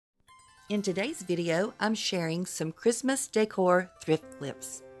In today's video, I'm sharing some Christmas decor thrift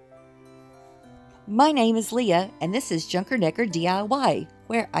flips. My name is Leah, and this is JunkerNecker DIY,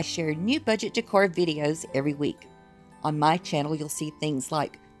 where I share new budget decor videos every week. On my channel, you'll see things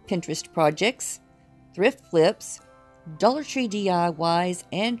like Pinterest projects, thrift flips, Dollar Tree DIYs,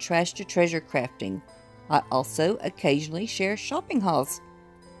 and trash to treasure crafting. I also occasionally share shopping hauls.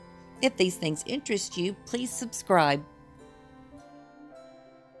 If these things interest you, please subscribe.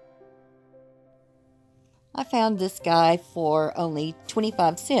 I found this guy for only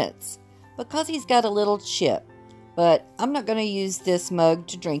 25 cents because he's got a little chip, but I'm not going to use this mug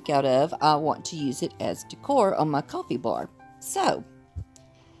to drink out of. I want to use it as decor on my coffee bar. So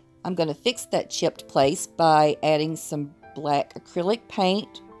I'm going to fix that chipped place by adding some black acrylic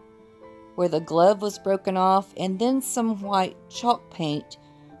paint where the glove was broken off, and then some white chalk paint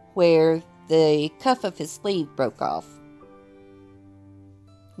where the cuff of his sleeve broke off.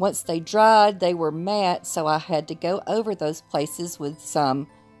 Once they dried, they were matte, so I had to go over those places with some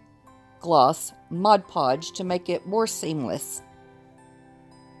gloss Mod Podge to make it more seamless.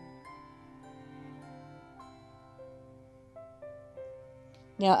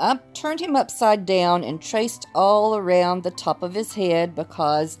 Now I turned him upside down and traced all around the top of his head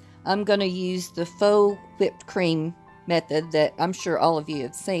because I'm going to use the faux whipped cream method that I'm sure all of you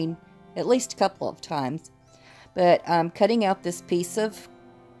have seen at least a couple of times. But I'm cutting out this piece of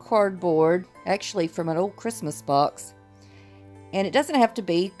cardboard, actually from an old Christmas box, and it doesn't have to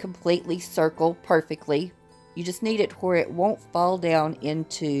be completely circled perfectly. You just need it where it won't fall down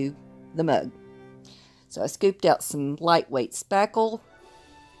into the mug. So I scooped out some lightweight spackle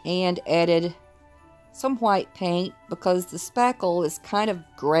and added some white paint because the spackle is kind of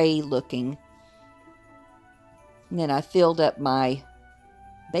gray looking. And then I filled up my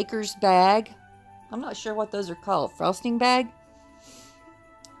baker's bag. I'm not sure what those are called, frosting bag.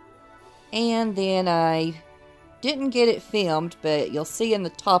 And then I didn't get it filmed, but you'll see in the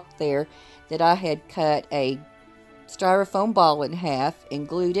top there that I had cut a styrofoam ball in half and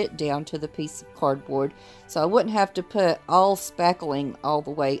glued it down to the piece of cardboard so I wouldn't have to put all spackling all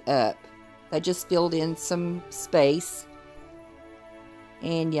the way up. I just filled in some space,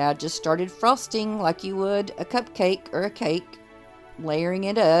 and yeah, I just started frosting like you would a cupcake or a cake, layering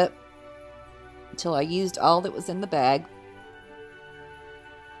it up until I used all that was in the bag.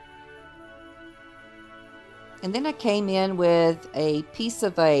 And then I came in with a piece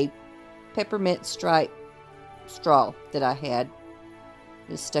of a peppermint stripe straw that I had.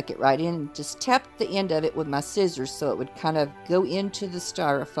 Just stuck it right in and just tapped the end of it with my scissors so it would kind of go into the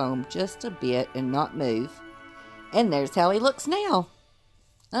styrofoam just a bit and not move. And there's how he looks now.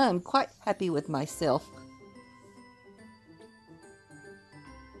 I'm quite happy with myself.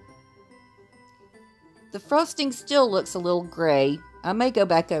 The frosting still looks a little gray. I may go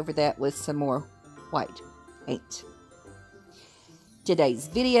back over that with some more white paint. Today's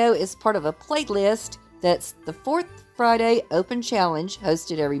video is part of a playlist that's the 4th Friday Open Challenge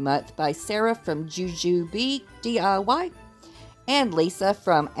hosted every month by Sarah from Jujubee DIY and Lisa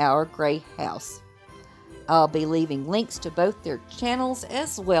from Our Gray House. I'll be leaving links to both their channels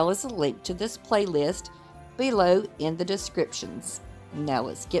as well as a link to this playlist below in the descriptions. Now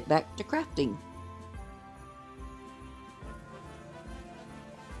let's get back to crafting.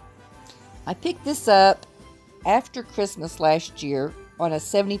 I picked this up after Christmas last year on a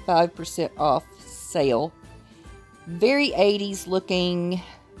 75% off sale. Very 80s looking.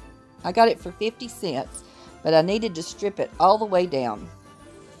 I got it for 50 cents, but I needed to strip it all the way down.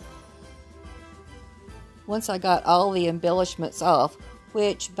 Once I got all the embellishments off,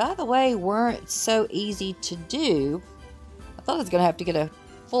 which by the way weren't so easy to do, I thought I was going to have to get a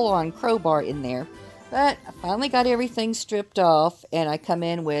full-on crowbar in there, but I finally got everything stripped off, and I come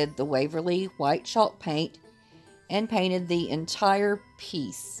in with the Waverly white chalk paint and painted the entire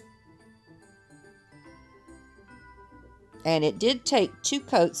piece. And it did take 2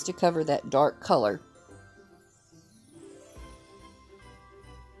 coats to cover that dark color.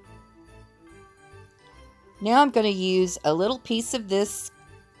 Now I'm going to use a little piece of this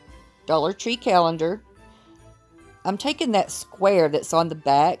Dollar Tree calendar. I'm taking that square that's on the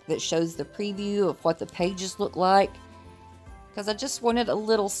back that shows the preview of what the pages look like, because I just wanted a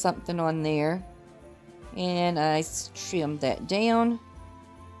little something on there. And I trimmed that down.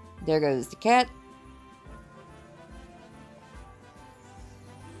 There goes the cat.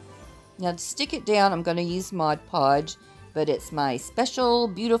 Now to stick it down, I'm going to use Mod Podge, but it's my special,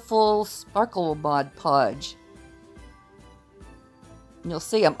 beautiful sparkle Mod Podge. And you'll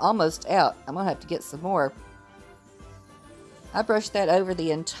see I'm almost out. I'm going to have to get some more. I brushed that over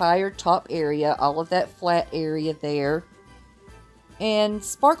the entire top area, all of that flat area there. And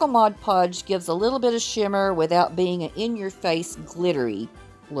Sparkle Mod Podge gives a little bit of shimmer without being an in-your-face glittery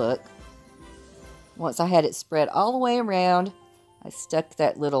look. Once I had it spread all the way around, I stuck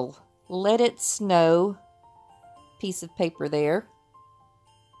that little Let It Snow piece of paper there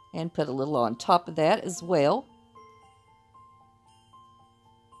and put a little on top of that as well.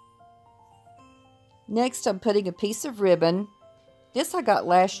 Next, I'm putting a piece of ribbon. This I got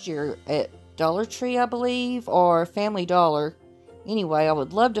last year at Dollar Tree, I believe, or Family Dollar. Anyway, I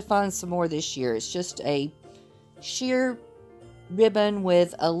would love to find some more this year. It's just a sheer ribbon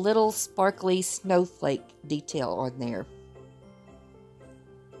with a little sparkly snowflake detail on there.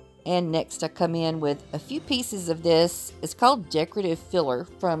 And next I come in with a few pieces of this. It's called Decorative Filler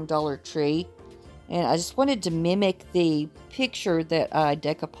from Dollar Tree. And I just wanted to mimic the picture that I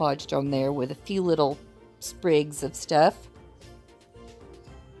decoupaged on there with a few little sprigs of stuff.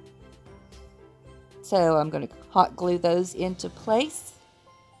 So I'm going to hot glue those into place.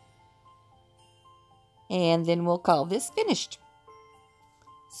 And then we'll call this finished.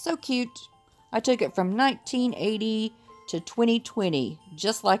 So cute. I took it from 1980 to 2020,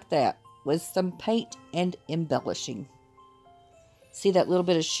 just like that, with some paint and embellishing. See that little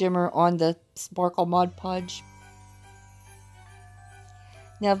bit of shimmer on the Sparkle Mod Podge?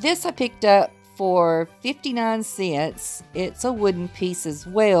 Now this I picked up for 59 cents. It's a wooden piece as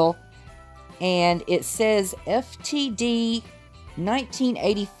well. And it says FTD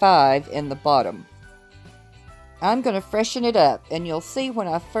 1985 in the bottom. I'm going to freshen it up, and you'll see when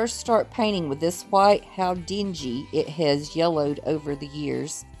I first start painting with this white how dingy it has yellowed over the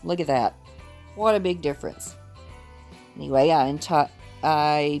years. Look at that. What a big difference. Anyway,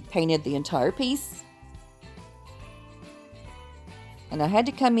 I painted the entire piece. And I had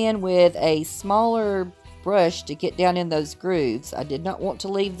to come in with a smaller brush to get down in those grooves. I did not want to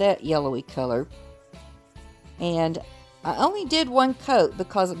leave that yellowy color. And I only did one coat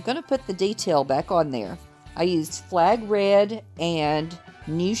because I'm going to put the detail back on there. I used Flag Red and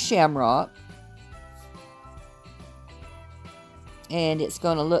New Shamrock. And it's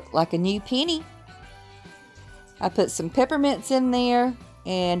going to look like a new penny. I put some peppermints in there,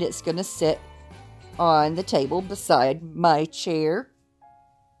 and it's going to sit on the table beside my chair.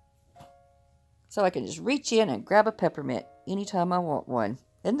 So I can just reach in and grab a peppermint anytime I want one.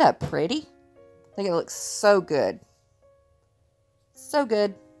 Isn't that pretty? I think it looks so good. So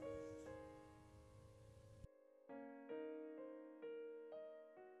good.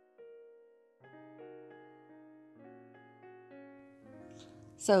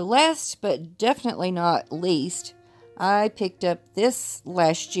 So last but definitely not least, I picked up this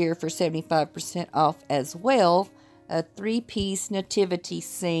last year for 75% off as well. A 3-piece nativity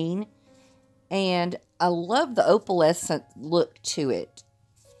scene. And I love the opalescent look to it.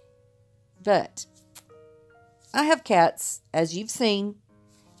 But I have cats, as you've seen,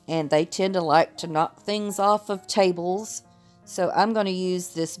 and they tend to like to knock things off of tables. So I'm going to use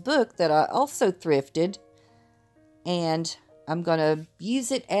this book that I also thrifted, and I'm going to use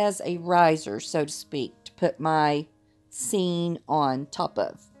it as a riser, so to speak, to put my scene on top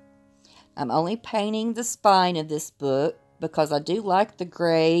of. I'm only painting the spine of this book because I do like the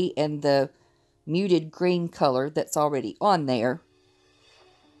gray and the muted green color that's already on there.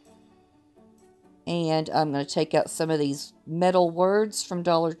 And I'm going to take out some of these metal words from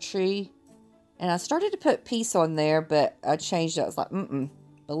Dollar Tree. And I started to put peace on there, but I changed it. I was like,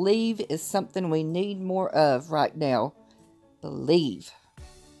 believe is something we need more of right now. Believe.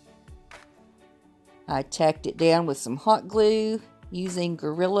 I tacked it down with some hot glue using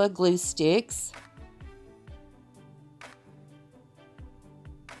Gorilla Glue sticks.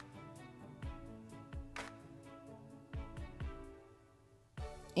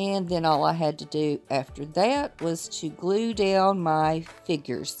 And then all I had to do after that was to glue down my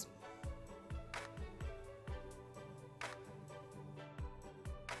figures.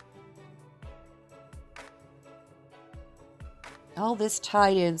 All this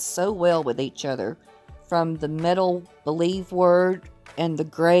tied in so well with each other, from the metal believe word and the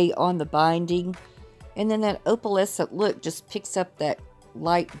gray on the binding, and then that opalescent look just picks up that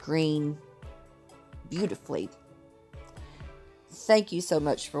light green beautifully. Thank you so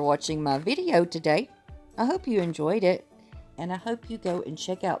much for watching my video today. I hope you enjoyed it, and I hope you go and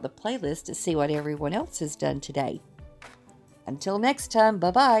check out the playlist to see what everyone else has done today. Until next time,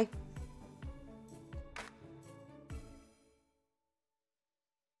 bye-bye.